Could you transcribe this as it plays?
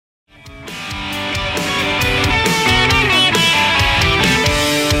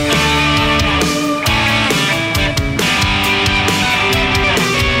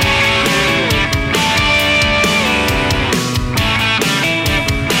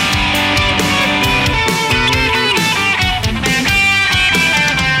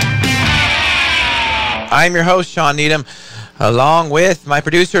I'm your host, Sean Needham, along with my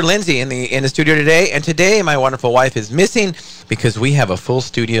producer, Lindsay, in the studio today. And today, my wonderful wife is missing because we have a full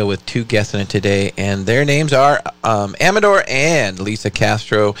studio with two guests in it today, and their names are Amador and Lisa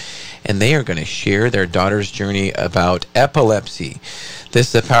Castro, and they are going to share their daughter's journey about epilepsy.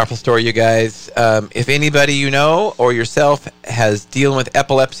 This is a powerful story, you guys. If anybody you know or yourself has dealing with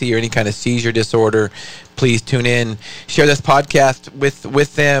epilepsy or any kind of seizure disorder, please tune in. Share this podcast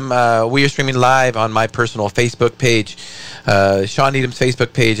with them. We are streaming live on my personal Facebook page, Sean Needham's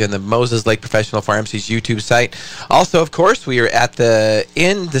Facebook page, and the Moses Lake Professional Pharmacy's YouTube site. Also, of course, we are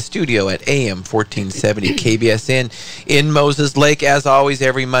in the studio at AM 1470 KBSN in Moses Lake, as always,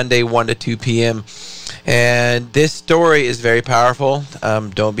 every Monday, 1 to 2 p.m. And this story is very powerful.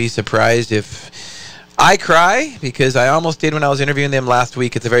 Don't be surprised if I cry, because I almost did when I was interviewing them last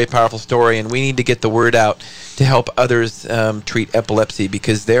week. It's a very powerful story, and we need to get the word out to help others treat epilepsy,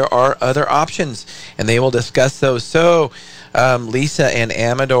 because there are other options, and they will discuss those. So, Lisa and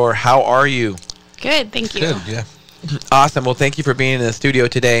Amador, how are you? Good, thank you. Good, yeah. Awesome. Well, thank you for being in the studio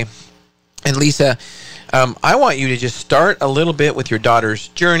today. And Lisa, I want you to just start a little bit with your daughter's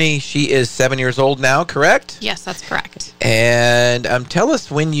journey. She is 7 years old now, correct? Yes, that's correct. And tell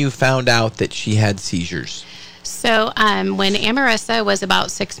us when you found out that she had seizures. So when Amarissa was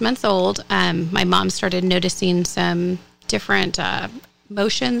about 6 months old, my mom started noticing some different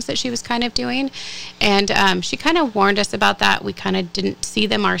motions that she was kind of doing. And she kind of warned us about that. We kind of didn't see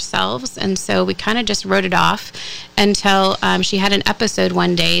them ourselves. And so we kind of just wrote it off until she had an episode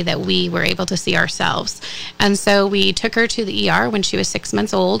one day that we were able to see ourselves. And so we took her to the ER when she was 6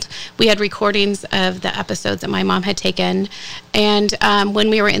 months old. We had recordings of the episodes that my mom had taken. And when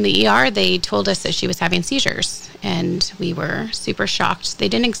we were in the ER, they told us that she was having seizures. And we were super shocked. They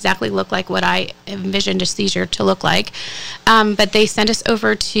didn't exactly look like what I envisioned a seizure to look like. But they sent us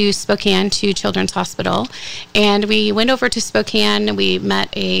over to Spokane to Children's Hospital. And we went over to Spokane. We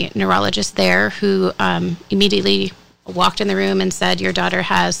met a neurologist there who immediately walked in the room and said, your daughter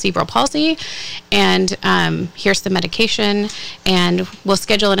has cerebral palsy, and here's the medication, and we'll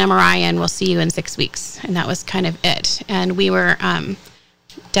schedule an MRI, and we'll see you in 6 weeks. And that was kind of it. And we were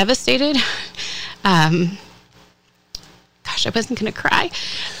devastated. Gosh, I wasn't going to cry.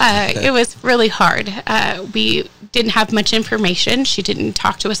 It was really hard. We didn't have much information. She didn't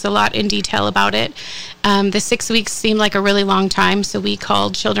talk to us a lot in detail about it. The 6 weeks seemed like a really long time, so we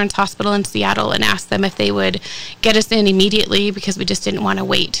called Children's Hospital in Seattle and asked them if they would get us in immediately, because we just didn't want to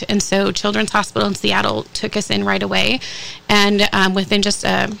wait. And so Children's Hospital in Seattle took us in right away. And within just,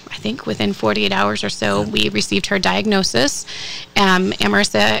 I think within 48 hours or so, we received her diagnosis.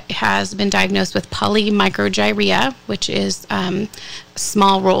 Amarissa has been diagnosed with polymicrogyria, which is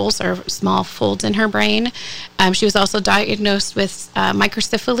small rolls or small folds in her brain. She was also diagnosed with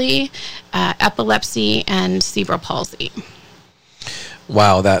microcephaly, epilepsy, and cerebral palsy.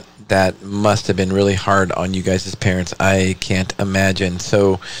 Wow, that must have been really hard on you guys as parents. I can't imagine.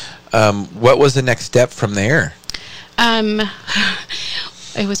 So what was the next step from there?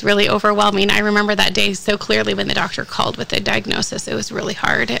 It was really overwhelming. I remember that day so clearly when the doctor called with the diagnosis. It was really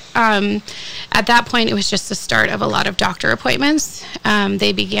hard. At that point, it was just the start of a lot of doctor appointments.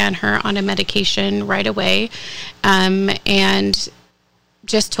 They began her on a medication right away, and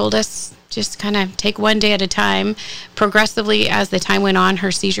just told us just kind of take one day at a time. Progressively, as the time went on,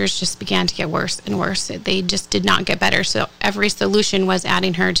 her seizures just began to get worse and worse. They just did not get better. So every solution was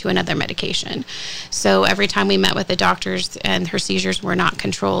adding her to another medication. So every time we met with the doctors and her seizures were not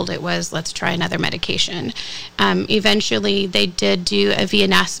controlled, it was, let's try another medication. Eventually, they did do a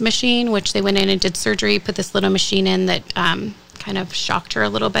VNS machine, which they went in and did surgery, put this little machine in that kind of shocked her a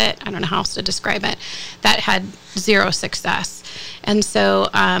little bit. I don't know how else to describe it. That had zero success. And so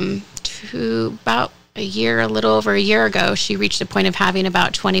to about a little over a year ago, she reached a point of having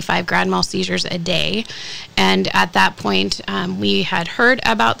about 25 grand mal seizures a day. And at that point, we had heard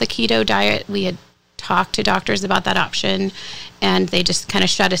about the keto diet. We had talked to doctors about that option, and they just kind of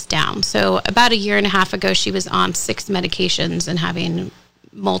shut us down. So about a year and a half ago, she was on 6 medications and having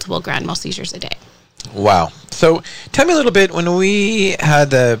multiple grand mal seizures a day. Wow. So tell me a little bit, when we had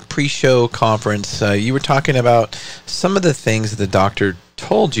the pre-show conference, you were talking about some of the things that the doctor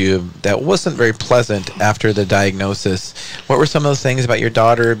told you that wasn't very pleasant after the diagnosis. What were some of those things about your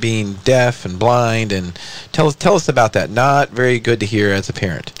daughter being deaf and blind? And tell us about that. Not very good to hear as a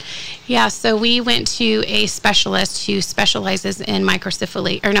parent. Yeah, so we went to a specialist who specializes in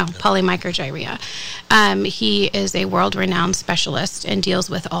polymicrogyria. He is a world-renowned specialist and deals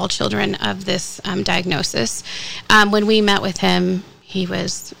with all children of this diagnosis. When we met with him, He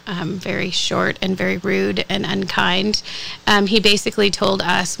was very short and very rude and unkind. He basically told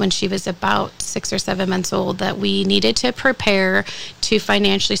us when she was about 6 or 7 months old that we needed to prepare to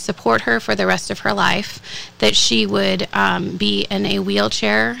financially support her for the rest of her life, that she would be in a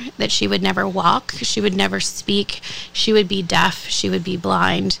wheelchair, that she would never walk, she would never speak, she would be deaf, she would be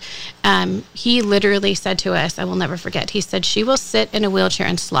blind. He literally said to us, I will never forget, he said, she will sit in a wheelchair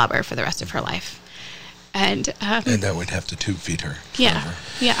and slobber for the rest of her life. And that would have to tube feed her. Yeah.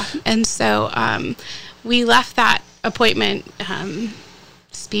 And so we left that appointment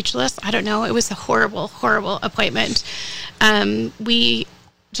speechless. I don't know. It was a horrible, horrible appointment. We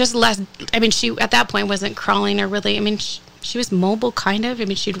just left. I mean, she at that point wasn't crawling or really. I mean, she was mobile, kind of. I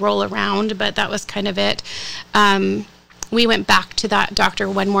mean, she'd roll around, but that was kind of it. We went back to that doctor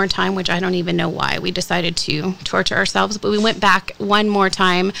one more time, which I don't even know why we decided to torture ourselves, but we went back one more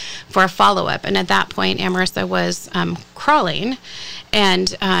time for a follow-up. And at that point, Amarissa was crawling,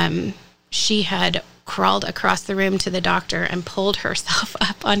 and she had crawled across the room to the doctor and pulled herself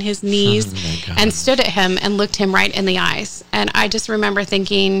up on his knees and stood at him and looked him right in the eyes. And I just remember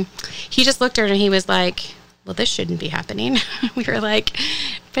thinking, he just looked at her and he was like, well, this shouldn't be happening. We were like,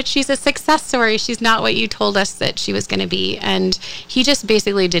 but she's a success story. She's not what you told us that she was going to be. And he just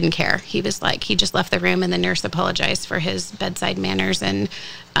basically didn't care. He was like, he just left the room, and the nurse apologized for his bedside manners and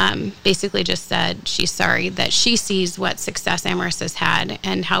basically just said she's sorry that she sees what success Amarissa's had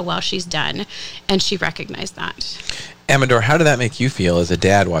and how well she's done. And she recognized that. Amador, how did that make you feel as a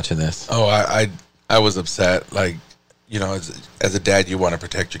dad watching this? Oh, I was upset. Like, you know, as a dad, you want to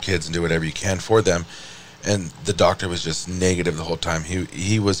protect your kids and do whatever you can for them. And the doctor was just negative the whole time.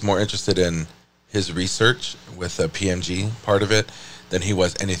 He was more interested in his research with the PMG part of it than he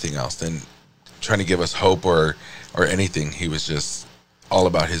was anything else, than trying to give us hope or anything. He was just all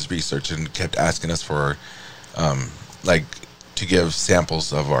about his research and kept asking us for, like, to give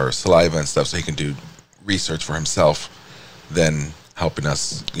samples of our saliva and stuff so he can do research for himself, than helping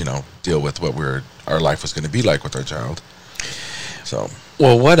us, you know, deal with what our life was going to be like with our child. So,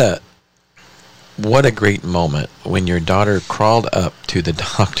 well, what a great moment when your daughter crawled up to the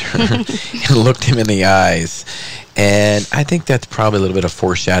doctor and looked him in the eyes. And I think that's probably a little bit of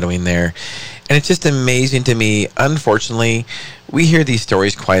foreshadowing there. And it's just amazing to me. Unfortunately, we hear these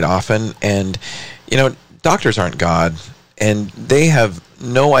stories quite often, and, you know, doctors aren't God, and they have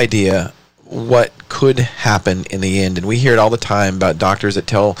no idea what could happen in the end. And we hear it all the time about doctors that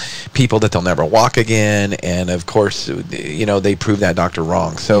tell people that they'll never walk again, and of course, you know, they prove that doctor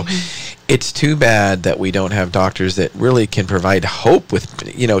wrong. So it's too bad that we don't have doctors that really can provide hope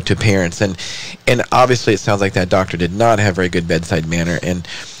with, you know, to parents. And obviously it sounds like that doctor did not have very good bedside manner. And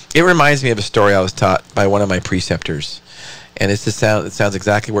it reminds me of a story I was taught by one of my preceptors. And it sounds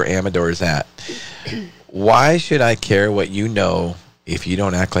exactly where Amador is at. Why should I care what you know if you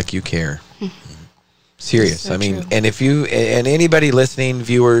don't act like you care? Serious. So I mean, true. And if you, and anybody listening,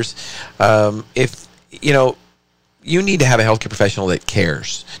 viewers, if, you know, you need to have a healthcare professional that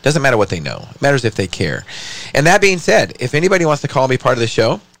cares. Doesn't matter what they know. It matters if they care. And that being said, if anybody wants to call and be part of the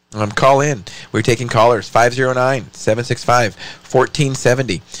show, call in. We're taking callers,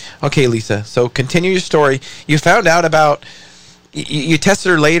 509-765-1470. Okay, Lisa, so continue your story. You found out about, you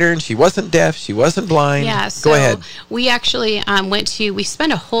tested her later, and she wasn't deaf, she wasn't blind. Yeah, so go ahead. We actually we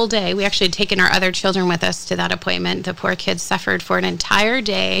spent a whole day. We actually had taken our other children with us to that appointment. The poor kid suffered for an entire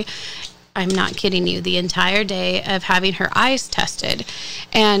day. I'm not kidding you, the entire day of having her eyes tested.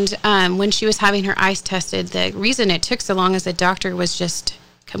 And when she was having her eyes tested, the reason it took so long is the doctor was just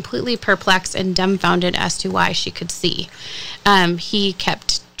completely perplexed and dumbfounded as to why she could see. He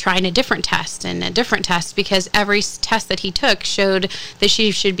kept trying a different test and a different test, because every test that he took showed that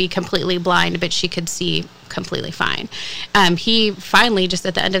she should be completely blind, but she could see completely fine. He finally, just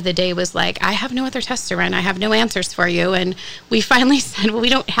at the end of the day, was like, I have no other tests to run. I have no answers for you. And we finally said, well, we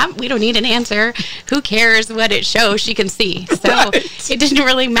don't need an answer. Who cares what it shows? She can see. So right. It didn't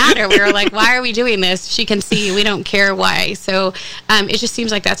really matter. We were like, why are we doing this? She can see. We don't care why. So it just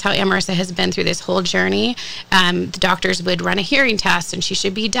seems like that's how Amarissa has been through this whole journey. The doctors would run a hearing test, and she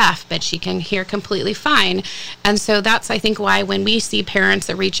should be deaf, but she can hear completely fine. And so that's, I think, why when we see parents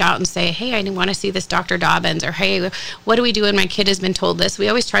that reach out and say, hey, I want to see this Dr. Dobbins, or hey, what do we do when my kid has been told this? We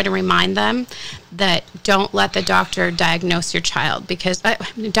always try to remind them that don't let the doctor diagnose your child, because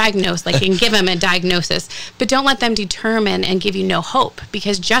diagnose, like, you can give them a diagnosis, but don't let them determine and give you no hope,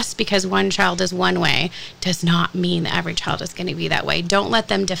 because just because one child is one way does not mean that every child is going to be that way. Don't let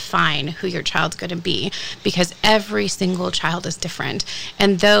them define who your child's going to be, because every single child is different.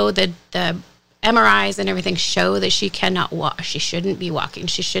 And though the MRIs and everything show that she cannot walk, she shouldn't be walking,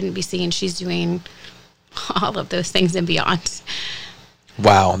 she shouldn't be seeing, she's doing all of those things and beyond.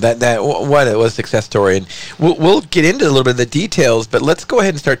 Wow, what a success story, and we'll get into a little bit of the details, but let's go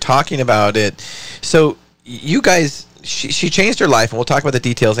ahead and start talking about it. So you guys, she changed her life, and we'll talk about the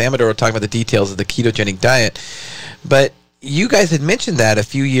details. Amador will talk about the details of the ketogenic diet, but you guys had mentioned that a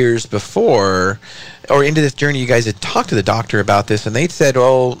few years before, or into this journey, you guys had talked to the doctor about this, and they said,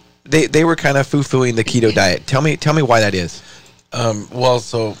 oh, they were kind of foo-fooing the keto diet. Tell me why that is. Well,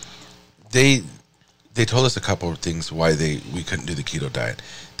 so they told us a couple of things why we couldn't do the keto diet.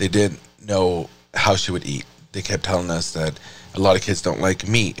 They didn't know how she would eat. They kept telling us that a lot of kids don't like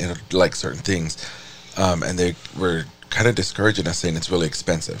meat and like certain things, and they were kind of discouraging us, saying it's really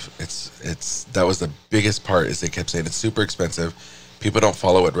expensive. That was the biggest part, is they kept saying it's super expensive. People don't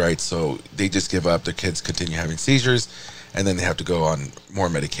follow it right, so they just give up. Their kids continue having seizures, and then they have to go on more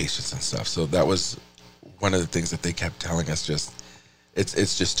medications and stuff. So that was one of the things that they kept telling us.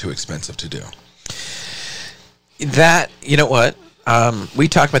 It's just too expensive to do. That, you know what? We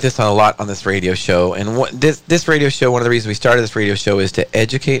talk about this a lot on this radio show, and this radio show, one of the reasons we started this radio show is to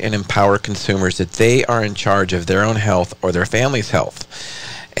educate and empower consumers that they are in charge of their own health or their family's health,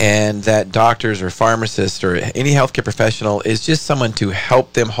 and that doctors or pharmacists or any healthcare professional is just someone to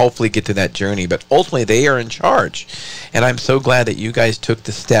help them hopefully get to that journey, but ultimately they are in charge. And I'm so glad that you guys took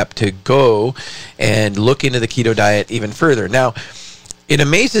the step to go and look into the keto diet even further. Now, it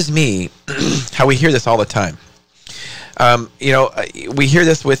amazes me how we hear this all the time. We hear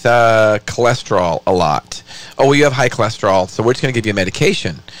this with cholesterol a lot. Oh, well, you have high cholesterol, so we're just going to give you a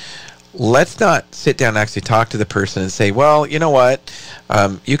medication. Let's not sit down and actually talk to the person and say, well, you know what?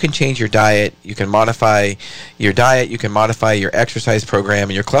 You can change your diet. You can modify your diet. You can modify your exercise program,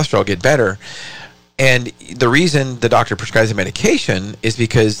 and your cholesterol will get better. And the reason the doctor prescribes a medication is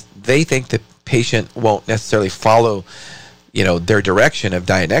because they think the patient won't necessarily follow their direction of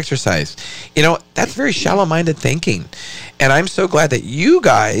diet and exercise. That's very shallow-minded thinking. And I'm so glad that you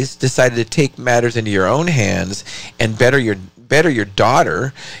guys decided to take matters into your own hands and better your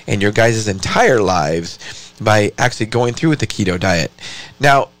daughter and your guys' entire lives by actually going through with the keto diet.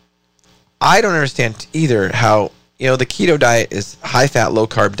 Now, I don't understand either how, the keto diet is high-fat,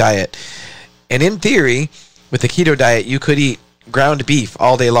 low-carb diet. And in theory, with the keto diet, you could eat ground beef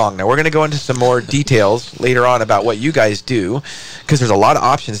all day long. Now, we're going to go into some more details later on about what you guys do, because there's a lot of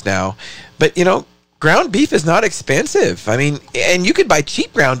options now. But, ground beef is not expensive. I mean, and you could buy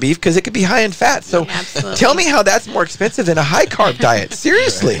cheap ground beef because it could be high in fat. So tell me how that's more expensive than a high-carb diet.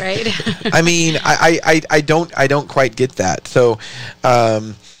 Seriously. Right. I mean, I don't quite get that. So,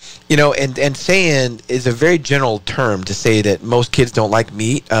 and saying is a very general term to say that most kids don't like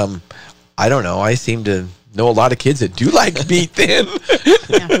meat. I don't know. I seem to know a lot of kids that do like meat then.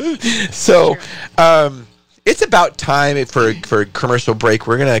 So it's about time for a commercial break.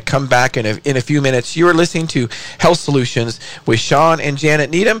 We're going to come back in a few minutes. You are listening to Health Solutions with Sean and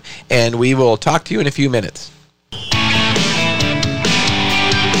Janet Needham, and we will talk to you in a few minutes.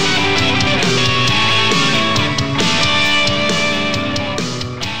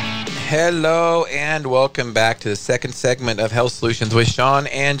 Hello and welcome back to the second segment of Health Solutions with Sean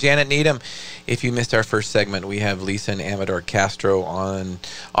and Janet Needham. If you missed our first segment, we have Lisa and Amador Castro on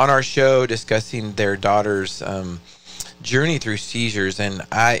our show discussing their daughter's journey through seizures. And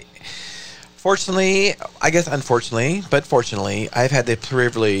unfortunately, I've had the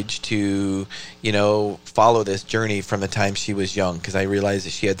privilege to, follow this journey from the time she was young, because I realized that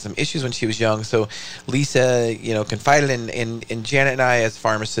she had some issues when she was young. So Lisa, confided in Janet and I as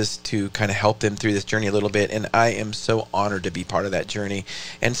pharmacists to kind of help them through this journey a little bit. And I am so honored to be part of that journey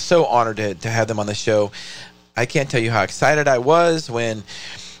and so honored to have them on the show. I can't tell you how excited I was when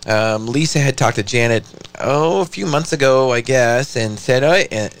Lisa had talked to Janet, a few months ago, I guess, and said,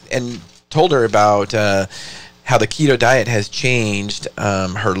 and told her about how the keto diet has changed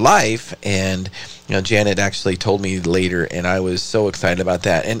her life. And Janet actually told me later, and I was so excited about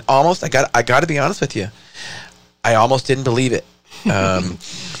that. And almost, I got to be honest with you, I almost didn't believe it.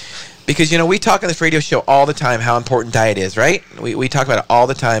 Because, we talk on this radio show all the time how important diet is, right? We talk about it all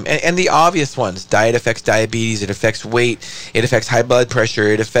the time. And the obvious ones: diet affects diabetes, it affects weight, it affects high blood pressure,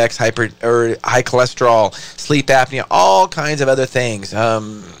 it affects high cholesterol, sleep apnea, all kinds of other things.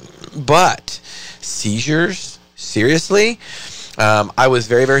 But seizures, seriously? I was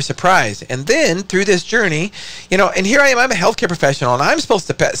very, very surprised. And then through this journey, and here I am, I'm a healthcare professional, and I'm supposed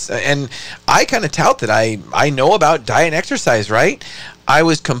to, and I kind of tout that I know about diet and exercise, right? I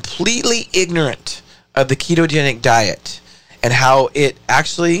was completely ignorant of the ketogenic diet and how it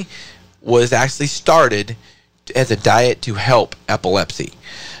actually started as a diet to help epilepsy.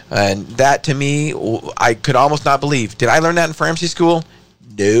 And that, to me, I could almost not believe. Did I learn that in pharmacy school?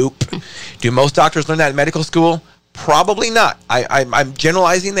 Nope. Do most doctors learn that in medical school? Probably not. I'm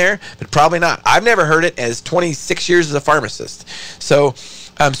generalizing there, but probably not. I've never heard it as 26 years as a pharmacist. So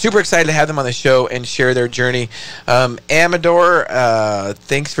I'm super excited to have them on the show and share their journey. Amador,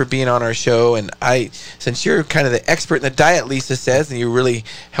 thanks for being on our show. And since you're kind of the expert in the diet, Lisa says, and you really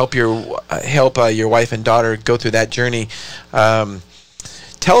help your wife and daughter go through that journey.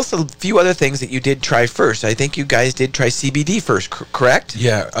 Tell us a few other things that you did try first. I think you guys did try CBD first, correct?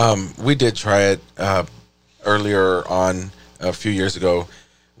 Yeah, we did try it earlier on a few years ago.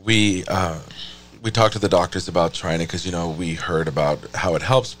 We talked to the doctors about trying it because, we heard about how it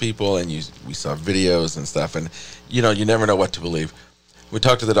helps people, and we saw videos and stuff, and, you never know what to believe. We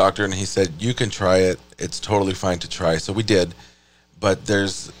talked to the doctor, and he said, you can try it. It's totally fine to try. So we did, but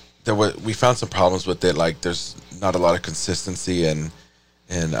we found some problems with it. Like, there's not a lot of consistency and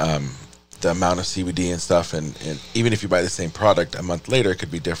the amount of CBD and stuff, and even if you buy the same product a month later, it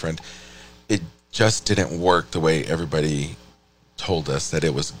could be different. It just didn't work the way everybody told us that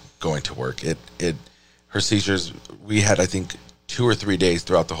it was going to work. Her seizures, we had, I think, 2 or 3 days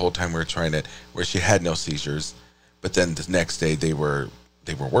throughout the whole time we were trying it where she had no seizures, but then the next day they were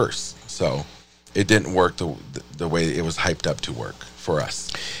worse. So it didn't work the way it was hyped up to work for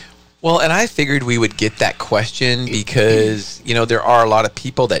us. Well, and I figured we would get that question because, there are a lot of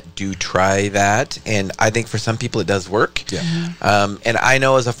people that do try that. And I think for some people it does work. Yeah. And I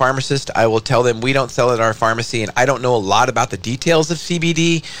know as a pharmacist, I will tell them we don't sell it at our pharmacy. And I don't know a lot about the details of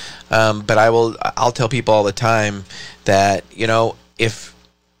CBD. But I'll tell people all the time that, if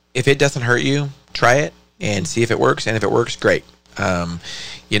it doesn't hurt you, try it and see if it works. And if it works, great. And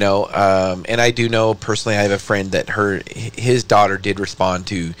I do know personally, I have a friend that his daughter did respond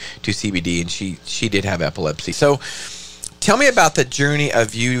to CBD, and she did have epilepsy. So tell me about the journey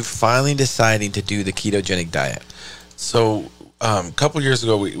of you finally deciding to do the ketogenic diet. So a couple years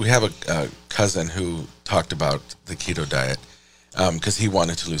ago, we have a cousin who talked about the keto diet because he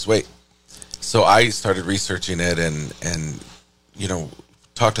wanted to lose weight. So I started researching it and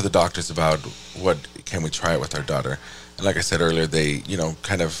talked to the doctors about can we try it with our daughter. And like I said earlier, they,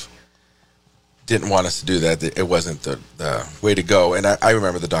 kind of didn't want us to do that. It wasn't the way to go. And I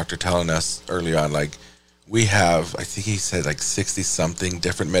remember the doctor telling us early on, like, we have, I think he said, like 60-something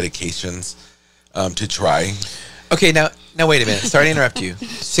different medications to try. Okay, now wait a minute. Sorry to interrupt you.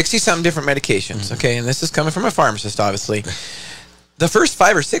 60-something different medications, okay? And this is coming from a pharmacist, obviously. The first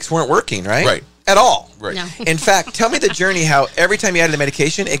 5 or 6 weren't working, right? Right. At all. Right. No. In fact, tell me the journey how every time you added the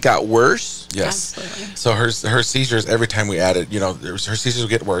medication, it got worse. Yes. Absolutely. So her seizures, every time we added, her seizures would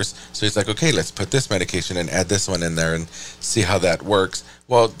get worse. So he's like, okay, let's put this medication and add this one in there and see how that works.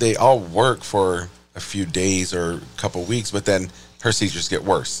 Well, they all work for a few days or a couple weeks, but then her seizures get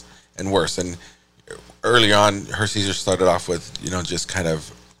worse and worse. And early on, her seizures started off with, just kind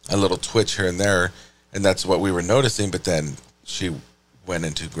of a little twitch here and there. And that's what we were noticing. But then she went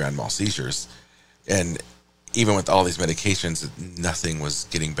into grand mal seizures. And even with all these medications, nothing was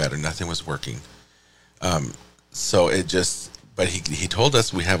getting better. Nothing was working. So it just, but he told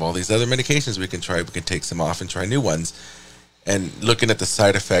us we have all these other medications we can try. We can take some off and try new ones. And looking at the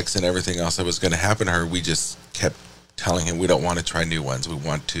side effects and everything else that was going to happen to her, we just kept telling him we don't want to try new ones. We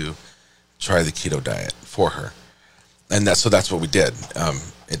want to try the keto diet for her. And that's what we did.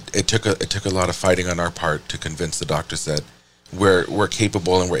 It took a lot of fighting on our part to convince the doctors that we're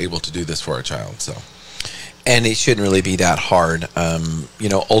capable and we're able to do this for our child. So, and it shouldn't really be that hard.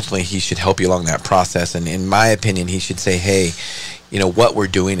 Ultimately, he should help you along that process. And in my opinion, he should say, hey, what we're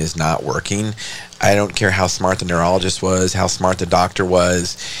doing is not working. I don't care how smart the neurologist was, how smart the doctor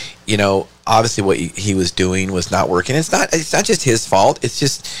was. Obviously what he was doing was not working. It's not just his fault. It's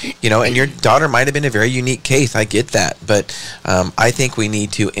just, and your daughter might have been a very unique case. I get that. But I think we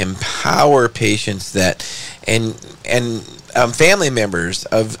need to empower patients and family members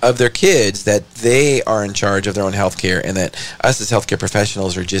of their kids that they are in charge of their own health care, and that us as healthcare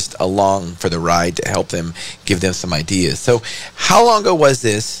professionals are just along for the ride to help them, give them some ideas. So how long ago was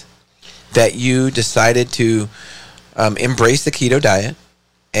this that you decided to embrace the keto diet?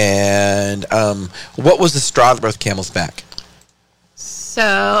 And what was the straw that broke the camel's back? So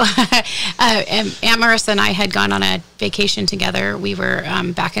Aunt Marissa and I had gone on a vacation together. We were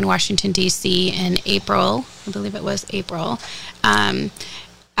back in Washington, D.C. in April. I believe it was April.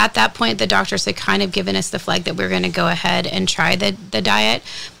 At that point, the doctors had kind of given us the flag that we were going to go ahead and try the diet.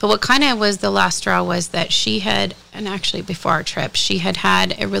 But what kind of was the last straw was that she had, and actually before our trip, she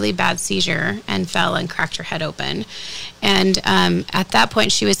had a really bad seizure and fell and cracked her head open. And at that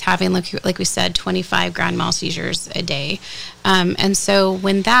point, she was having, like we said, 25 grand mal seizures a day. And so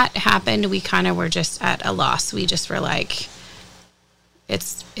when that happened, we kind of were just at a loss. We just were like,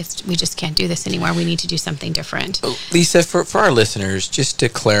 we just can't do this anymore. We need to do something different. Lisa, for our listeners, just to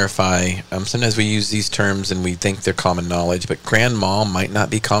clarify, sometimes we use these terms and we think they're common knowledge, but grand mal might not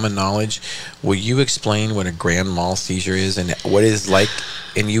be common knowledge. Will you explain what a grand mal seizure is and what it is like,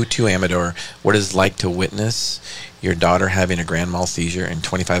 and you too, Amador, what it is like to witness your daughter having a grand mal seizure and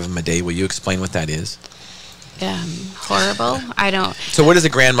 25 of them a day? Will you explain what that is? Horrible. I don't. So what is a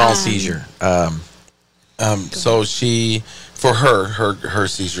grand mal seizure? So she, for her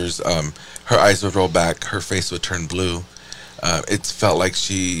seizures, her eyes would roll back, her face would turn blue. It felt like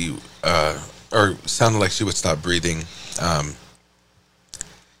she, or sounded like she would stop breathing.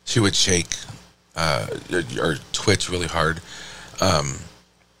 She would shake, or twitch really hard.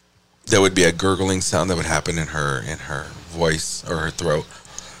 There would be a gurgling sound that would happen in her voice or her throat,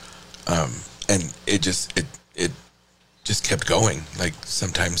 and it just kept going, like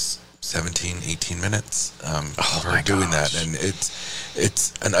sometimes 17, 18 minutes of her doing that. And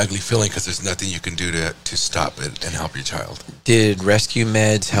it's an ugly feeling because there's nothing you can do to stop it and help your child. Did rescue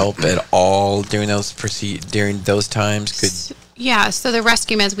meds help at all during those times? Yeah, so the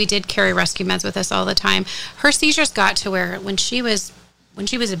rescue meds, we did carry rescue meds with us all the time. Her seizures got to where when she was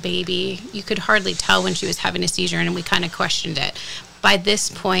a baby, you could hardly tell when she was having a seizure, and we kind of questioned it. By this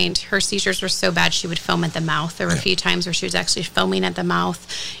point, her seizures were so bad she would foam at the mouth. There were a few times where she was actually foaming at the mouth.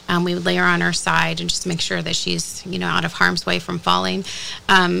 We would lay her on her side and just make sure that she's, out of harm's way from falling.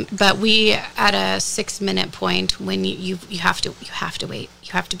 But we, at a 6-minute point, when you have to wait.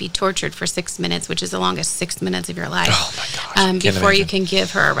 You have to be tortured for 6 minutes, which is the longest 6 minutes of your life. Oh my gosh! Before you can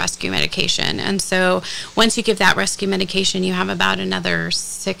give her a rescue medication. And so once you give that rescue medication, you have about another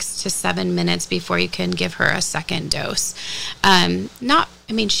 6 to 7 minutes before you can give her a second dose.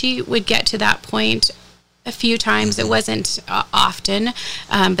 She would get to that point a few times. It wasn't often,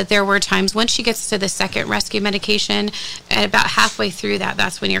 but there were times. Once she gets to the second rescue medication, at about halfway through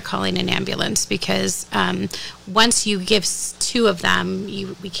that's when you're calling an ambulance, because once you give 2 of them,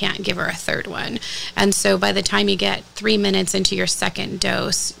 we can't give her a third one. And so by the time you get 3 minutes into your second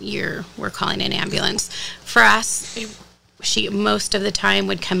dose, we're calling an ambulance. For us, she most of the time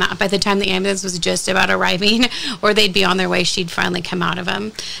would come out by the time the ambulance was just about arriving, or they'd be on their way. She'd finally come out of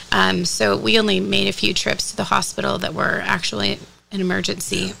them. So we only made a few trips to the hospital that were actually an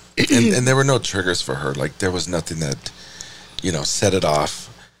emergency. And there were no triggers for her. Like, there was nothing that, set it off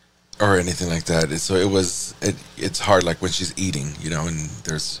or anything like that. So it's hard, like when she's eating, and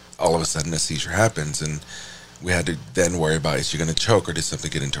there's all of a sudden a seizure happens, and we had to then worry about, is she going to choke or did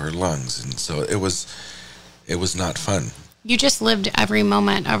something get into her lungs? And so it was not fun. You just lived every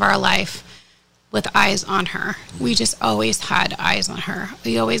moment of our life with eyes on her. We just always had eyes on her.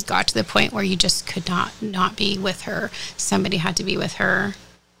 We always got to the point where you just could not be with her. Somebody had to be with her.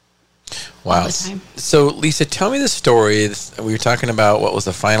 Wow. All the time. So, Lisa, tell me the story. We were talking about what was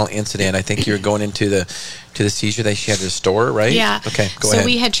the final incident. I think you were going into the seizure that she had at the store, right? Yeah. Okay, go ahead. So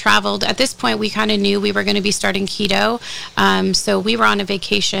we had traveled. At this point, we kind of knew we were going to be starting keto. So we were on a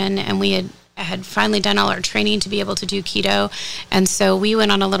vacation, and we had finally done all our training to be able to do keto. And so we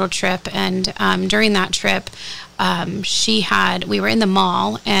went on a little trip, and during that trip, we were in the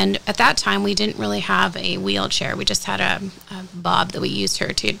mall, and at that time we didn't really have a wheelchair. We just had a bob that we used her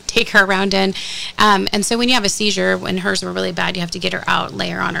to take her around in. And so when you have a seizure, when hers were really bad, you have to get her out, lay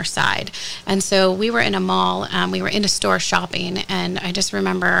her on her side. And so we were in a mall, we were in a store shopping, and I just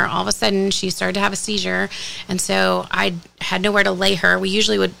remember all of a sudden she started to have a seizure. And so I had nowhere to lay her. We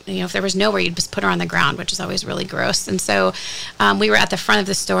usually would, if there was nowhere, you'd just put her on the ground, which is always really gross. And so we were at the front of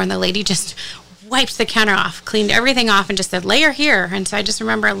the store, and the lady just wiped the counter off, cleaned everything off, and just said, lay her here. And so I just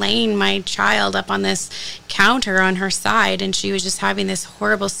remember laying my child up on this counter on her side, and she was just having this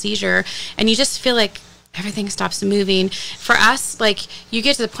horrible seizure. And you just feel like everything stops moving. For us, like, you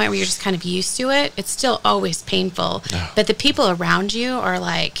get to the point where you're just kind of used to it. It's still always painful. But the people around you are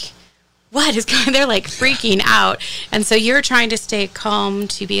like, what is going on? They're like freaking out. And so you're trying to stay calm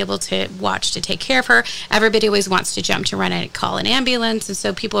to be able to watch, to take care of her. Everybody always wants to jump to run and call an ambulance. And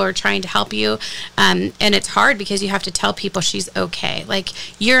so people are trying to help you. And it's hard because you have to tell people she's okay. Like,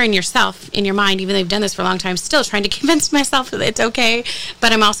 you're in yourself, in your mind, even though you've done this for a long time, still trying to convince myself that it's okay.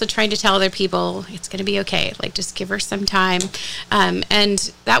 But I'm also trying to tell other people it's going to be okay. Like, just give her some time.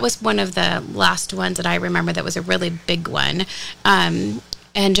 And that was one of the last ones that I remember that was a really big one.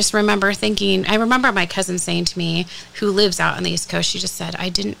 And just remember thinking, I remember my cousin saying to me, who lives out on the East Coast, she just said, I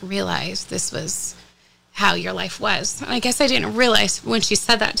didn't realize this was how your life was. And I guess I didn't realize when she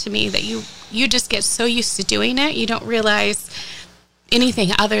said that to me that you just get so used to doing it, you don't realize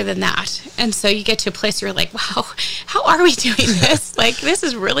anything other than that. And so you get to a place where you're like, wow, how are we doing this? Like, this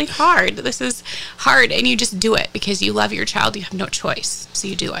is really hard. This is hard. And you just do it because you love your child. You have no choice. So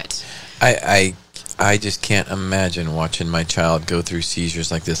you do it. I just can't imagine watching my child go through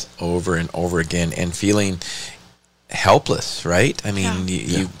seizures like this over and over again and feeling helpless, right? I mean,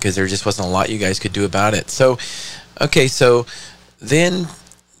 you because there just wasn't a lot you guys could do about it. So, okay, so then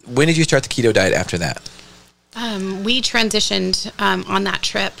when did you start the keto diet after that? We transitioned on that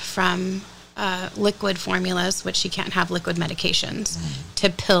trip from liquid formulas, which you can't have liquid medications, to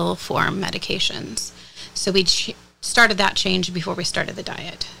pill form medications. So we started that change before we started the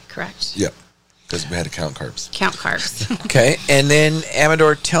diet, correct? Yep. Because we had to count carbs. Count carbs. Okay, and then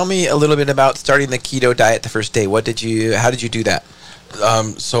Amador, tell me a little bit about starting the keto diet the first day. How did you do that?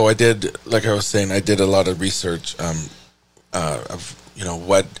 So I did, like I was saying, I did a lot of research of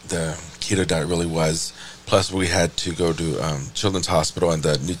what the keto diet really was. Plus, we had to go to Children's Hospital, and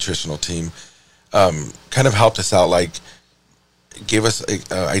the nutritional team kind of helped us out, like gave us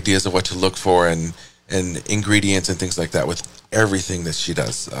ideas of what to look for and ingredients and things like that with everything that she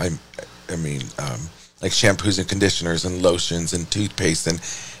does. I mean, like shampoos and conditioners and lotions and toothpaste and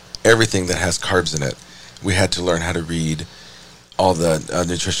everything that has carbs in it. We had to learn how to read all the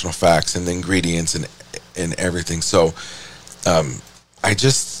nutritional facts and the ingredients and everything. So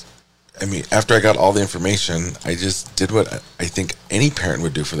after I got all the information, I just did what I think any parent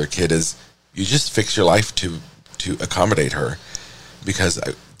would do for their kid is you just fix your life to accommodate her, because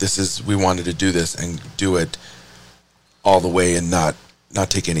we wanted to do this and do it all the way and not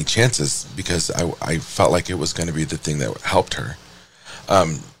take any chances, because I felt like it was going to be the thing that helped her.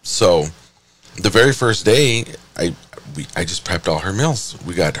 So the very first day, I just prepped all her meals.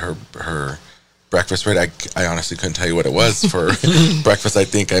 We got her breakfast ready. I honestly couldn't tell you what it was for breakfast. I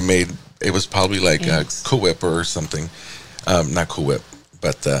think I made, it was probably like Cool Whip or something. Not Cool Whip,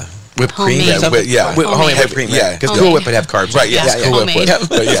 but whipped cream. Homemade. Homemade whipped cream. Yeah, because Cool Whip would have carbs. Right. Yeah. Yes, Cool Whip would.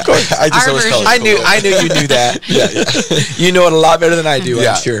 But yeah, I just always call it I Cool knew Whip. I knew you knew that. Yeah. You know it a lot better than I do.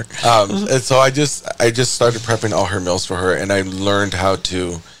 I'm sure. And so I just started prepping all her meals for her, and I learned how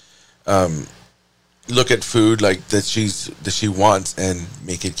to look at food like that she wants and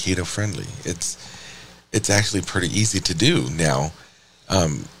make it keto friendly. It's actually pretty easy to do now.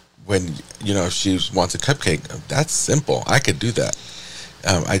 When if she wants a cupcake, that's simple. I could do that.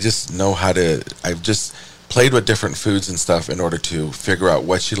 I just know how to. I've just played with different foods and stuff in order to figure out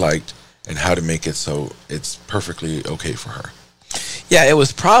what she liked and how to make it so it's perfectly okay for her. Yeah, it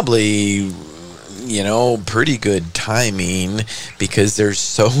was probably pretty good timing, because there's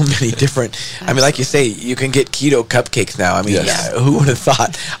so many different. I mean, like you say, you can get keto cupcakes now. I mean, who would have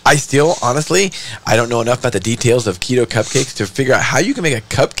thought? I still, honestly, I don't know enough about the details of keto cupcakes to figure out how you can make a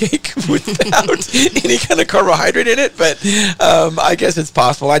cupcake without any kind of carbohydrate in it. But I guess it's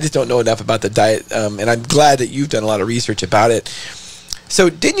possible. I just don't know enough about the diet, and I'm glad that you've done a lot of research about it. So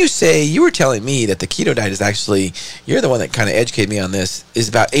didn't you say, you were telling me that the keto diet is actually, you're the one that kind of educated me on this, is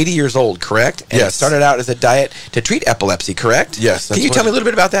about 80 years old, correct? And it started out as a diet to treat epilepsy, correct? Yes. Can you tell me a little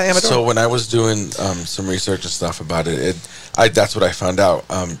bit about that, Amador? So when I was doing some research and stuff about it, that's what I found out.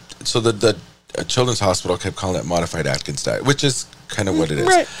 So the Children's Hospital kept calling it modified Atkins diet, which is kind of what it is.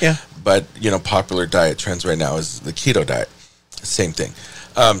 Right, yeah. But, popular diet trends right now is the keto diet. Same thing.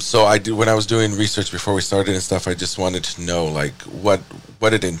 So when I was doing research before we started and stuff, I just wanted to know like what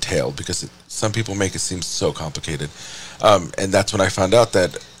it entailed, because some people make it seem so complicated. And that's when I found out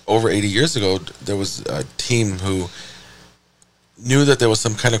that over 80 years ago, there was a team who knew that there was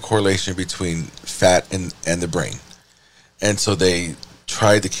some kind of correlation between fat and the brain. And so they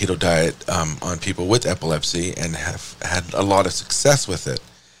tried the keto diet on people with epilepsy and have had a lot of success with it.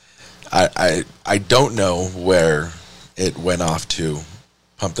 I don't know where it went off to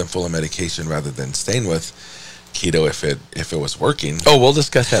pump them full of medication rather than staying with keto if it was working. Oh, we'll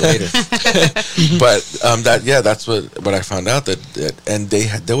discuss that later. But that's what I found out and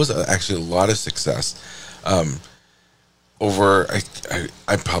there was actually a lot of success. Over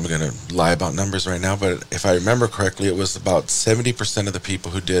I'm probably gonna lie about numbers right now, but if I remember correctly, it was about 70% of the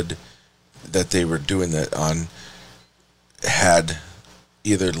people who did that they were doing that on had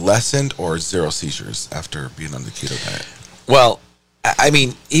either lessened or zero seizures after being on the keto diet. Well, I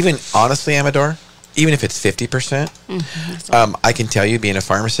mean, even honestly, Amador, even if it's 50%, I can tell you, being a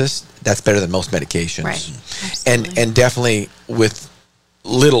pharmacist, that's better than most medications. Right. And definitely with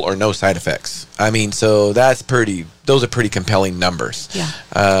little or no side effects. I mean, so those are pretty compelling numbers. Yeah.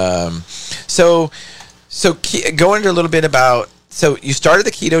 So go into a little bit about, so you started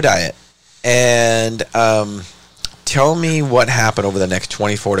the keto diet, and tell me what happened over the next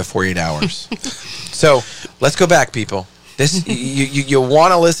 24 to 48 hours. So let's go back, people. This you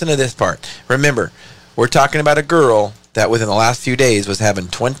want to listen to this part. Remember, we're talking about a girl that within the last few days was having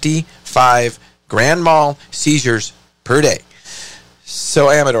 25 grand mal seizures per day. So,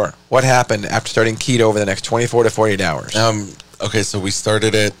 Amador, what happened after starting keto over the next 24 to 48 hours? Okay, so we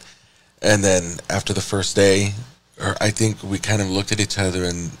started it, and then after the first day, or I think we kind of looked at each other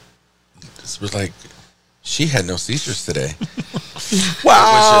and was like, she had no seizures today.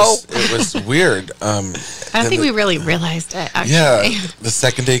 Wow. It was weird. I don't think we really realized it, actually. Yeah, the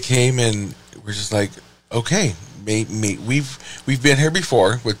second day came, and we're just like, okay, we've been here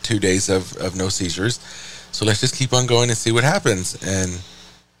before with 2 days of no seizures. So let's just keep on going and see what happens. And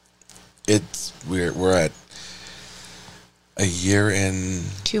we're at a year and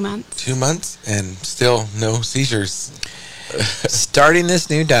 2 months. 2 months and still no seizures. Starting this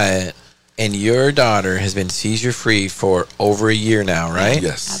new diet, and your daughter has been seizure free for over a year now, right?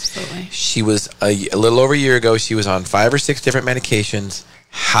 Yes. Absolutely. She was a little over a year ago. She was on 5 or 6 different medications.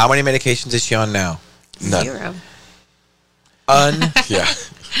 How many medications is she on now? None. 0. Yeah.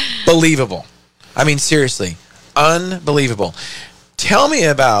 Unbelievable. I mean, seriously, unbelievable. Tell me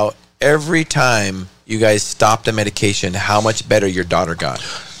about every time you guys stopped a medication, how much better your daughter got.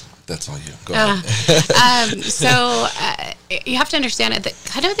 That's all you. Go ahead. So you have to understand at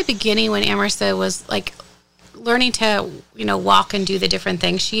the beginning when Amarissa was like learning to, walk and do the different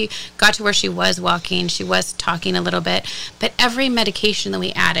things. She got to where she was walking, she was talking a little bit, but every medication that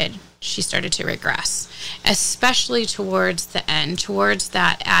we added, she started to regress, especially towards the end, towards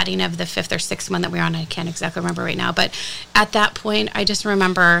that adding of the 5th or 6th one that we were on. I can't exactly remember right now, but at that point, I just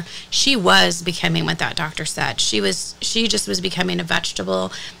remember she was becoming what that doctor said. She just was becoming a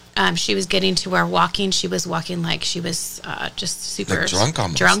vegetable. She was getting to where she was walking like she was just super like drunk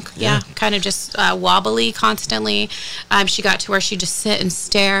almost. Drunk, yeah. Kind of just wobbly constantly. She got to where she'd just sit and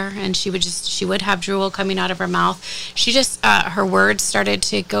stare, and she would have drool coming out of her mouth. She just, her words started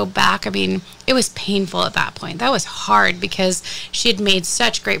to go back. I mean, it was painful at that point. That was hard because she had made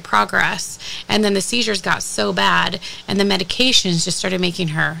such great progress, and then the seizures got so bad, and the medications just started making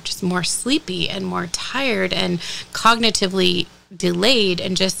her just more sleepy and more tired and cognitively delayed,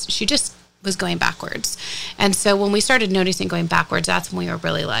 and she just was going backwards. And so when we started noticing going backwards, that's when we were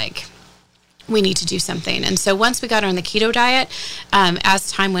really like, we need to do something. And so once we got her on the keto diet,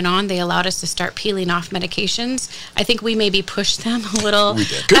 as time went on, they allowed us to start peeling off medications. I think we maybe pushed them a little. We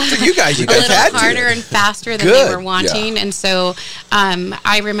did. Good for you guys. You guys a had little harder and faster than Good. they were wanting. Yeah. And so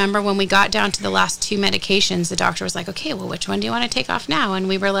I remember when we got down to the last 2 medications, the doctor was like, okay, well, which one do you want to take off now? And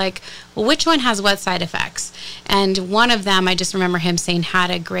we were like, well, which one has what side effects? And one of them, I just remember him saying, had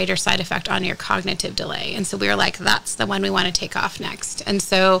a greater side effect on your cognitive delay. And so we were like, that's the one we want to take off next. And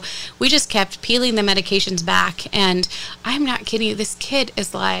so we just kept peeling the medications back. And I'm not kidding you, this kid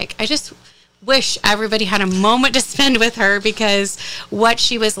is like, I just wish everybody had a moment to spend with her, because what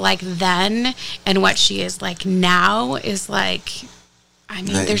she was like then and what she is like now is like, I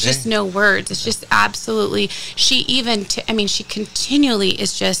mean, there's just no words. It's just absolutely, she continually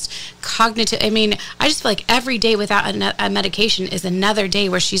is just cognitive. I mean, I just feel like every day without a medication is another day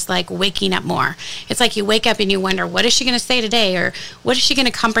where she's like waking up more. It's like you wake up and you wonder, what is she going to say today? Or what is she going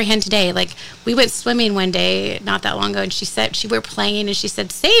to comprehend today? Like, we went swimming one day not that long ago, and she said, we were playing, and she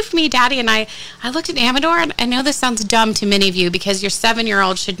said, save me, Daddy. And I looked at Amador, and I know this sounds dumb to many of you because your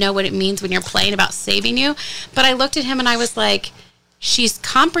 7-year-old should know what it means when you're playing about saving you. But I looked at him and I was like, she's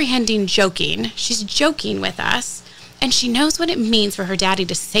comprehending joking. She's joking with us, and she knows what it means for her daddy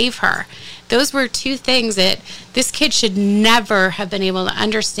to save her. Those were 2 things that this kid should never have been able to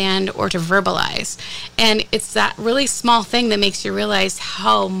understand or to verbalize. And it's that really small thing that makes you realize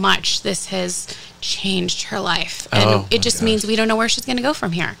how much this has changed her life. And it just means we don't know where she's going to go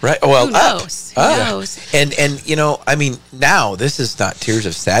from here. Right. Well, who knows? Who knows? And I mean, now this is not tears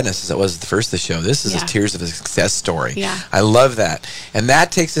of sadness as it was at the first of the show. This is tears of a success story. Yeah. I love that. And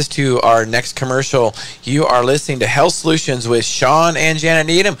that takes us to our next commercial. You are listening to Health Solutions with Sean and Janet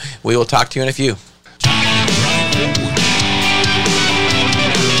Needham. We will talk to you in a few.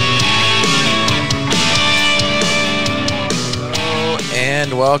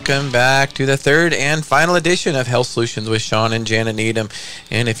 And welcome back to the 3rd and final edition of Health Solutions with Sean and Janet Needham.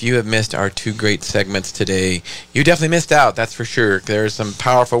 And if you have missed our 2 great segments today, you definitely missed out, that's for sure. There's some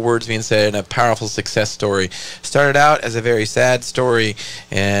powerful words being said and a powerful success story. Started out as a very sad story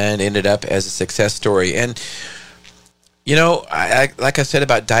and ended up as a success story. And I like I said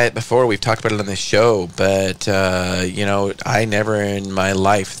about diet before, we've talked about it on the show, but, I never in my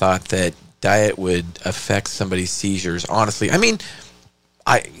life thought that diet would affect somebody's seizures, honestly. I mean,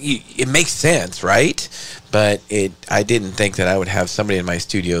 it makes sense, right? But I didn't think that I would have somebody in my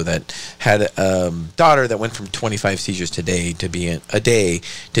studio that had a daughter that went from 25 seizures today to be in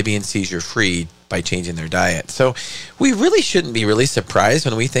seizure free by changing their diet. So we really shouldn't be really surprised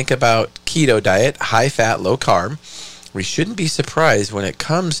when we think about keto diet, high fat, low carb. We shouldn't be surprised when it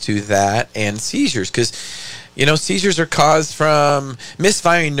comes to that and seizures, because seizures are caused from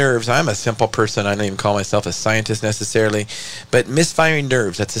misfiring nerves. I'm a simple person. I don't even call myself a scientist necessarily, but misfiring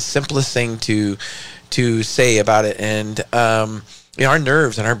nerves, that's the simplest thing to say about it. And our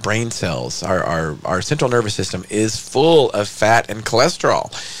nerves and our brain cells, our central nervous system is full of fat and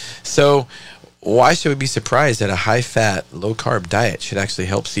cholesterol. So why should we be surprised that a high-fat, low-carb diet should actually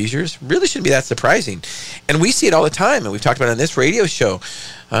help seizures? Really shouldn't be that surprising. And we see it all the time, and we've talked about it on this radio show,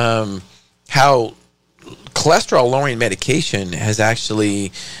 how cholesterol-lowering medication has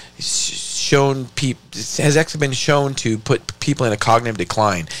actually been shown to put people in a cognitive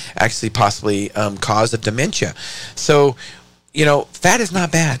decline, actually possibly cause of dementia. So, fat is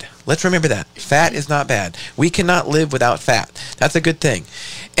not bad. Let's remember that. Fat is not bad. We cannot live without fat. That's a good thing.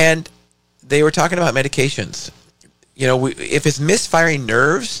 And they were talking about medications. If it's misfiring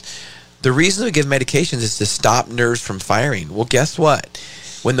nerves, the reason we give medications is to stop nerves from firing. Well, guess what?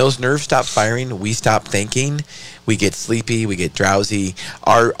 When those nerves stop firing, we stop thinking, we get sleepy, we get drowsy,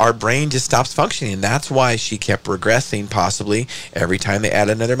 our brain just stops functioning. And that's why she kept regressing possibly every time they add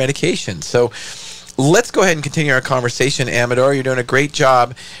another medication. So let's go ahead and continue our conversation. Amador, you're doing a great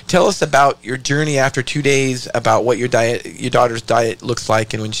job. Tell us about your journey after 2 days, about what your daughter's diet looks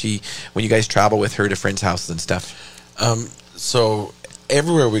like, and when you guys travel with her to friends' houses and stuff. So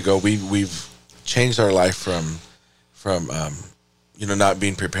everywhere we go, we've changed our life from not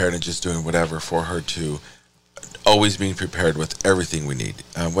being prepared and just doing whatever for her to always being prepared with everything we need.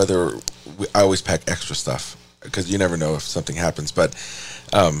 I always pack extra stuff because you never know if something happens. But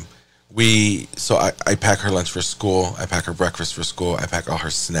I pack her lunch for school. I pack her breakfast for school. I pack all her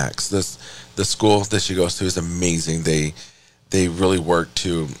snacks. The school that she goes to is amazing. They really work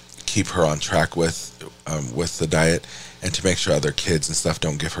to keep her on track with the diet and to make sure other kids and stuff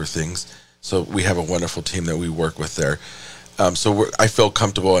don't give her things. So we have a wonderful team that we work with there. I feel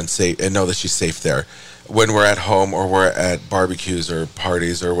comfortable and safe and know that she's safe there. When we're at home or we're at barbecues or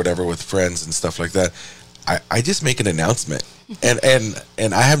parties or whatever with friends and stuff like that, I just make an announcement.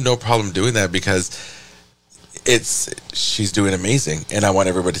 And I have no problem doing that because she's doing amazing, and I want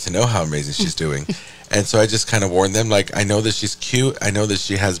everybody to know how amazing she's doing. And so I just kind of warn them, like, I know that she's cute, I know that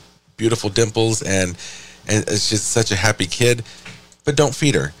she has beautiful dimples, and she's such a happy kid, but don't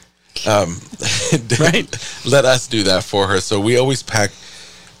feed her. Right? Let us do that for her. So we always pack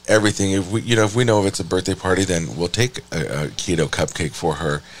everything. If we know if it's a birthday party, then we'll take a keto cupcake for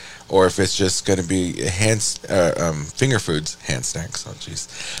her. Or if it's just going to be finger foods, hand snacks,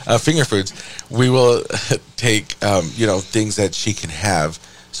 finger foods, we will take, things that she can have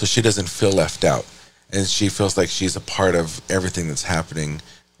so she doesn't feel left out. And she feels like she's a part of everything that's happening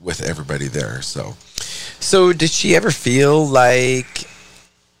with everybody there. So did she ever feel like,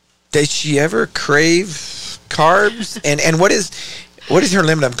 did she ever crave carbs? And what is her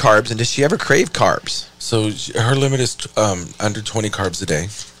limit of carbs? And does she ever crave carbs? So her limit is under 20 carbs a day.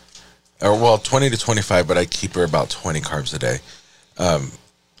 20 to 25, but I keep her about 20 carbs a day.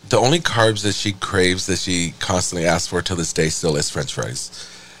 The only carbs that she craves, that she constantly asks for till this day still is French fries.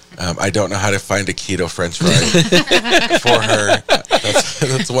 I don't know how to find a keto French fry for her.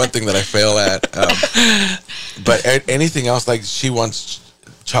 That's one thing that I fail at. But anything else, like she wants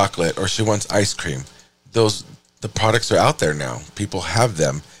chocolate or she wants ice cream, the products are out there now. People have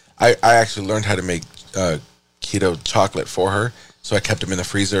them. I actually learned how to make keto chocolate for her, so I kept them in the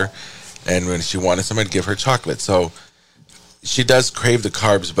freezer. And when she wanted somebody to give her chocolate. So she does crave the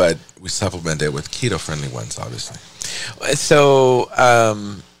carbs, but we supplement it with keto-friendly ones, obviously. So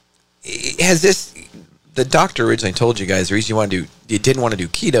the doctor originally told you guys the reason you didn't want to do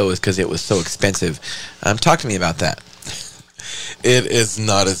keto is because it was so expensive. Talk to me about that. It is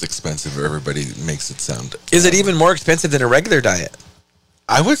not as expensive as everybody makes it sound. Is it even more expensive than a regular diet?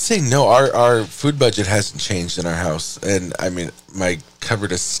 I would say no. Our food budget hasn't changed in our house, and I mean my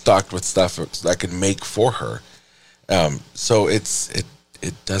cupboard is stocked with stuff I can make for her. So it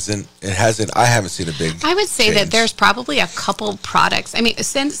hasn't. I haven't seen a big. I would say change. that there's probably a couple products. I mean,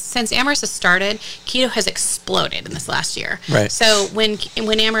 since Amarissa started, keto has exploded in this last year. Right. So when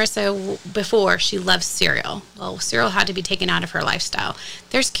Amarissa before, she loved cereal. well, cereal had to be taken out of her lifestyle.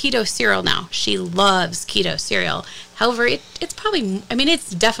 There's keto cereal now. She loves keto cereal. However, it's probably, I mean, it's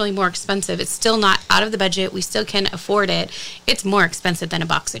definitely more expensive. It's still not out of the budget. We still can afford it. It's more expensive than a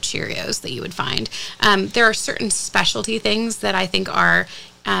box of Cheerios that you would find. There are certain specialty things that I think are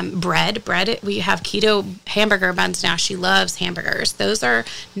bread. We have keto hamburger buns now. She loves hamburgers. Those are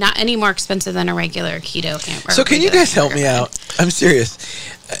not any more expensive than a regular keto hamburger. So can you guys help me out? I'm serious.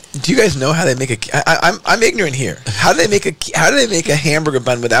 Do you guys know how they make I'm ignorant here. How do they make a hamburger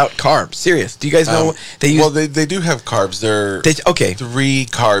bun without carbs? Serious. Do you guys know they use? Well, they do have carbs. They're 3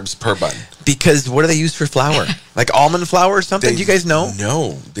 carbs per bun. Because what do they use for flour? Like almond flour or something? Do you guys know?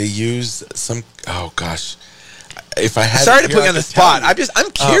 No, they use some. Oh gosh. If I had, sorry to put you on the spot.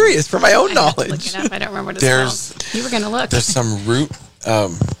 I'm curious for my own knowledge. Look it up. I don't remember what it's called. You were going to look. There's some root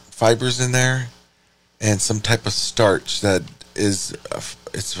fibers in there, and some type of starch that is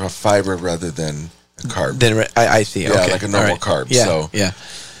it's a fiber rather than a carb. Then I see. Yeah, okay. like a normal carb. Yeah, so yeah,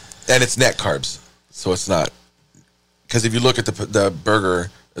 and it's net carbs, so it's not. Because if you look at the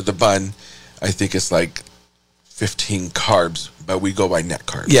burger, the bun, I think it's like 15 carbs, but we go by net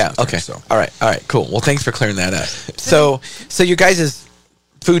carbs. Yeah. Okay. So all right. Cool. Well, thanks for clearing that up. So you guys'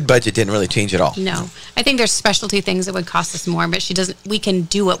 food budget didn't really change at all. No, I think there's specialty things that would cost us more, but she doesn't. We can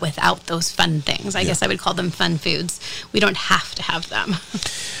do it without those fun things. I guess I would call them fun foods. We don't have to have them.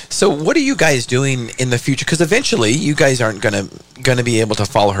 So what are you guys doing in the future? Because eventually you guys aren't gonna be able to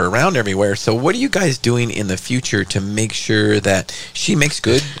follow her around everywhere. So what are you guys doing in the future to make sure that she makes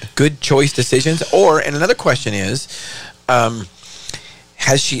good choice decisions? And another question is,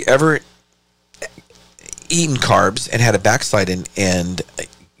 has she ever eaten carbs and had a backslide and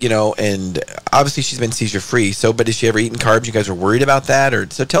obviously she's been seizure free. So, but has she ever eaten carbs? You guys are worried about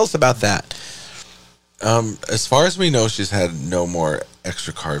that, so tell us about that. As far as we know, she's had no more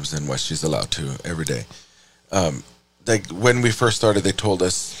extra carbs than what she's allowed to every day. Like when we first started, they told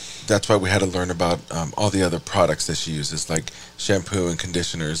us that's why we had to learn about all the other products that she uses, like shampoo and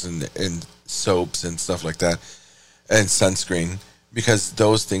conditioners and soaps and stuff like that, and sunscreen, because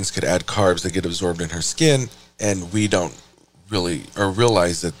those things could add carbs that get absorbed in her skin, and we don't really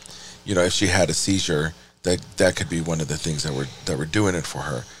realize that, if she had a seizure, that could be one of the things that we're doing it for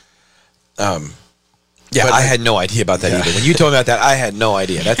her. Yeah, I had no idea about that either. When you told me about that, I had no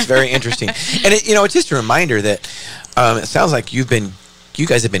idea. That's very interesting. And it's just a reminder that it sounds like you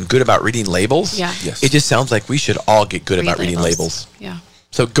guys have been good about reading labels. Yeah. Yes. It just sounds like we should all get good about reading labels. Yeah.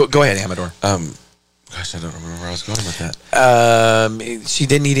 So go ahead, Amador. Gosh, I don't remember where I was going with that. She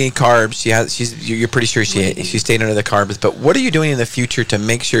didn't eat any carbs. You're pretty sure she stayed under the carbs. But what are you doing in the future to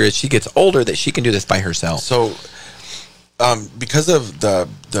make sure as she gets older that she can do this by herself? So, because of the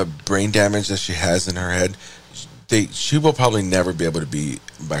brain damage that she has in her head, she will probably never be able to live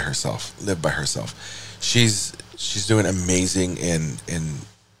by herself. She's doing amazing in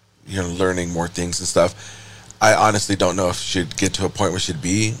learning more things and stuff. I honestly don't know if she'd get to a point where she'd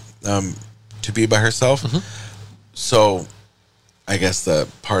be to be by herself. Mm-hmm. So I guess the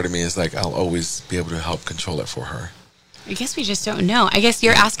part of me is like, I'll always be able to help control it for her. I guess we just don't know. I guess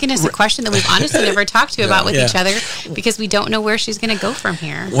you're asking us a question that we've honestly never talked to about with each other, because we don't know where she's going to go from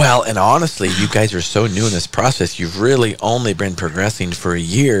here. Well, and honestly, you guys are so new in this process. You've really only been progressing for a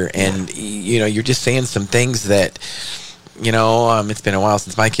year, and you're just saying some things that, it's been a while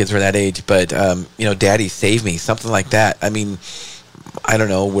since my kids were that age, but Daddy saved me, something like that. I mean, I don't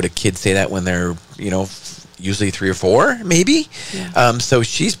know, would a kid say that when they're, usually 3 or 4, maybe? Yeah. So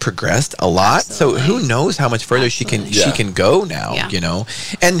she's progressed a lot. Absolutely. So who knows how much further she can go now,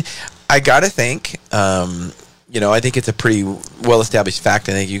 And I got to think, I think it's a pretty well-established fact.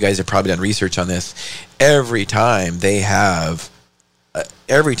 I think you guys have probably done research on this. Every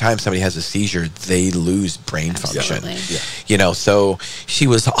time somebody has a seizure, they lose brain function. Yeah. So she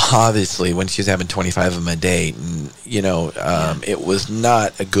was obviously, when she was having 25 of them a day, it was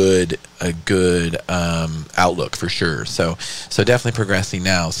not a good outlook for sure. So definitely progressing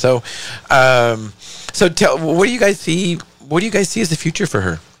now. So what do you guys see? What do you guys see as the future for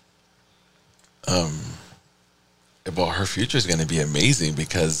her? Well, her future is going to be amazing,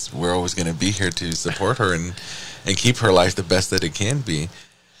 because we're always going to be here to support her and keep her life the best that it can be.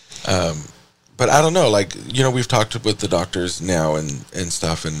 But I don't know, we've talked with the doctors now and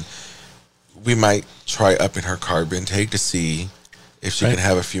stuff, and we might try upping her carb intake to see if she can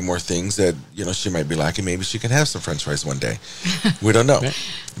have a few more things that, she might be lacking. Maybe she can have some French fries one day. We don't know.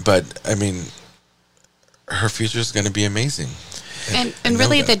 Right. But, I mean, her future is going to be amazing. And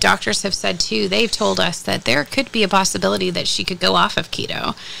really, the doctors have said, too, they've told us that there could be a possibility that she could go off of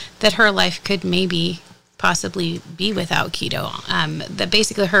keto, that her life could maybe possibly be without keto. That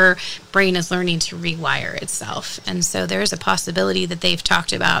basically her brain is learning to rewire itself. And so there's a possibility that they've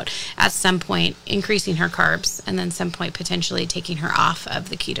talked about at some point increasing her carbs and then some point potentially taking her off of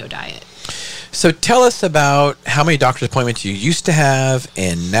the keto diet. So tell us about how many doctor's appointments you used to have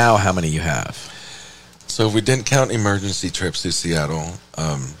and now how many you have. So if we didn't count emergency trips to Seattle,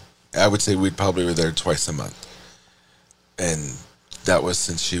 I would say we'd probably were there twice a month. And that was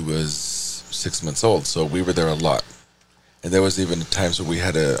since she was 6 months old. So we were there a lot. And there was even times where we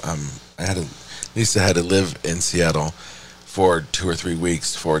had Lisa had to live in Seattle for 2 or 3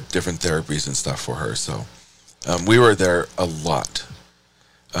 weeks for different therapies and stuff for her. So we were there a lot.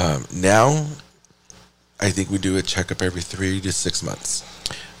 Now, I think we do a checkup every 3 to 6 months.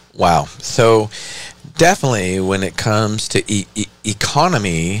 Wow. So definitely when it comes to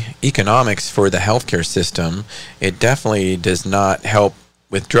economics for the healthcare system, it definitely does not help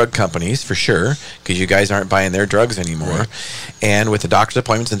with drug companies for sure, because you guys aren't buying their drugs anymore. Right. And with the doctor's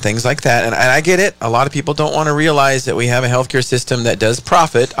appointments and things like that. And I get it. A lot of people don't want to realize that we have a healthcare system that does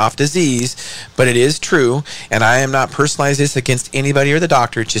profit off disease, but it is true. And I am not personalizing this against anybody or the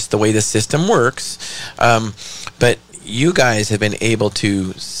doctor. It's just the way the system works. But you guys have been able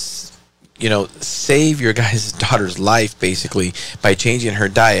to, save your guys' daughter's life basically by changing her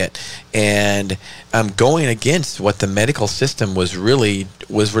diet and going against what the medical system was really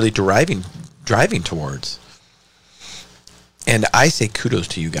driving towards. And I say kudos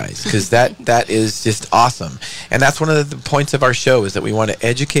to you guys, because that is just awesome. And that's one of the points of our show, is that we want to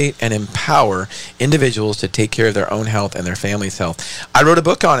educate and empower individuals to take care of their own health and their family's health. I wrote a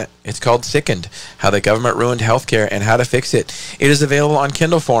book on it. It's called Sickened: How the Government Ruined Healthcare and How to Fix It. It is available on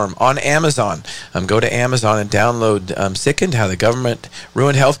Kindle form on Amazon. Go to Amazon and download Sickened: How the Government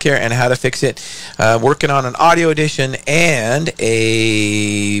Ruined Healthcare and How to Fix It. Working on an audio edition and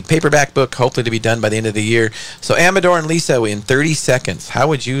a paperback book, hopefully to be done by the end of the year. So Amador and Lisa, in 30 seconds, how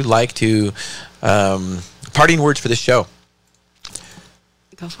would you like to parting words for the show?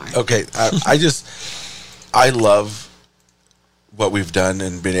 Go for it. Okay, I love what we've done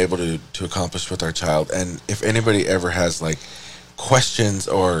and been able to accomplish with our child. And if anybody ever has questions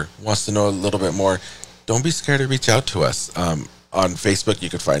or wants to know a little bit more, don't be scared to reach out to us. On Facebook, you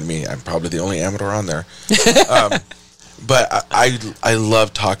can find me. I'm probably the only Amador on there. But I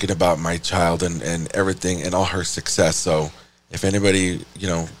love talking about my child and everything and all her success. So if anybody,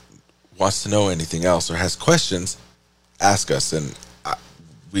 wants to know anything else or has questions, ask us. And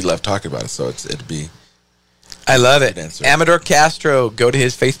we love talking about it. So it'd be... I love it. Amador Castro, go to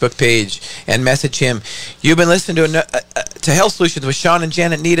his Facebook page and message him. You've been listening to Health Solutions with Sean and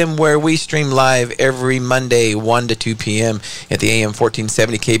Janet Needham, where we stream live every Monday, 1 to 2 p.m. at the AM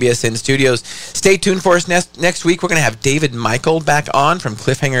 1470 KBSN studios. Stay tuned for us next week. We're going to have David Michael back on from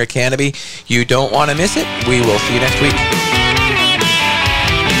Cliffhanger Academy. You don't want to miss it. We will see you next week.